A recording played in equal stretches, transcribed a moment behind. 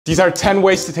These are 10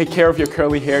 ways to take care of your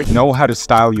curly hair. Know how to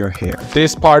style your hair.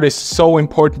 This part is so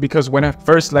important because when I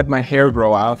first let my hair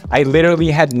grow out, I literally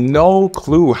had no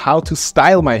clue how to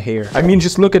style my hair. I mean,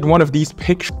 just look at one of these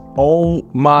pictures. Oh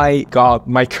my god,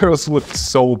 my curls looked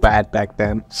so bad back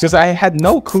then because I had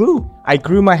no clue. I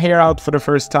grew my hair out for the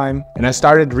first time and I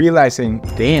started realizing,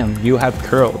 damn, you have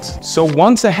curls. So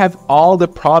once I have all the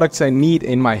products I need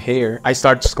in my hair, I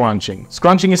start scrunching.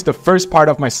 Scrunching is the first part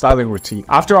of my styling routine.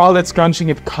 After all that scrunching,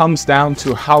 it comes down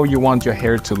to how you want your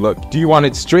hair to look. Do you want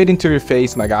it straight into your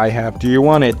face like I have? Do you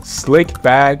want it slick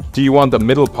back? Do you want the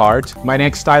middle part? My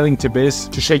next styling tip is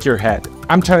to shake your head.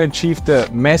 I'm trying to achieve the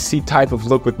messy type of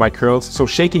look with my curls, so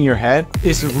shaking your head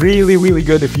is really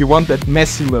good if you want that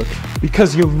messy look,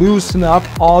 because you loosen up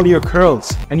all your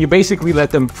curls and you basically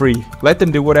let them free. Let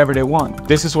them do whatever they want.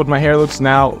 This is what my hair looks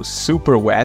now, super wet.